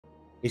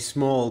A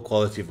small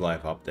quality of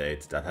life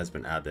update that has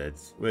been added,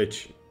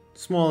 which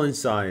small in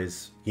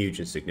size, huge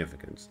in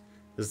significance,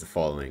 is the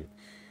following.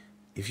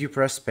 If you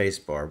press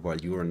spacebar while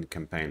you are in the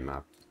campaign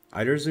map,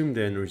 either zoomed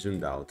in or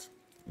zoomed out,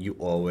 you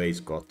always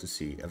got to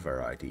see a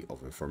variety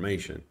of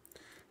information.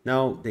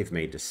 Now they've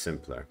made this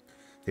simpler.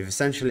 They've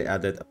essentially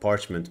added a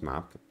parchment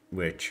map,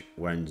 which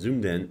when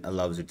zoomed in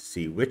allows you to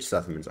see which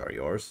settlements are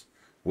yours,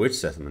 which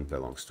settlement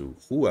belongs to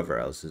whoever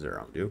else is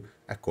around you,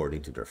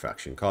 according to their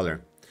faction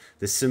color.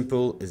 This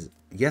simple is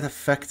yet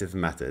effective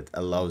method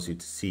allows you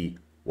to see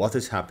what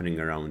is happening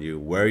around you,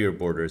 where your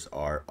borders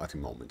are at a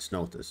moment's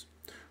notice.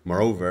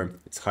 Moreover,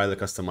 it's highly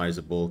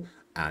customizable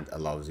and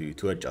allows you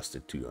to adjust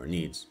it to your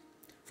needs.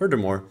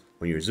 Furthermore,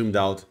 when you're zoomed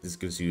out, this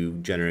gives you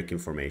generic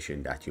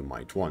information that you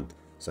might want,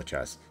 such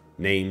as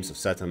names of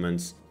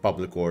settlements,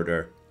 public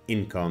order,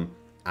 income,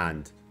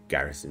 and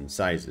garrison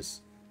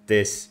sizes.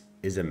 This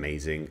is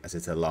amazing as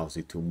it allows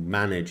you to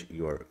manage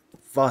your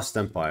vast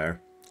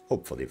empire,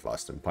 hopefully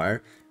vast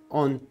empire,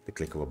 on the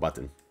click of a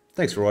button.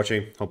 Thanks for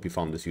watching, hope you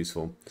found this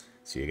useful.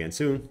 See you again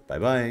soon, bye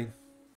bye.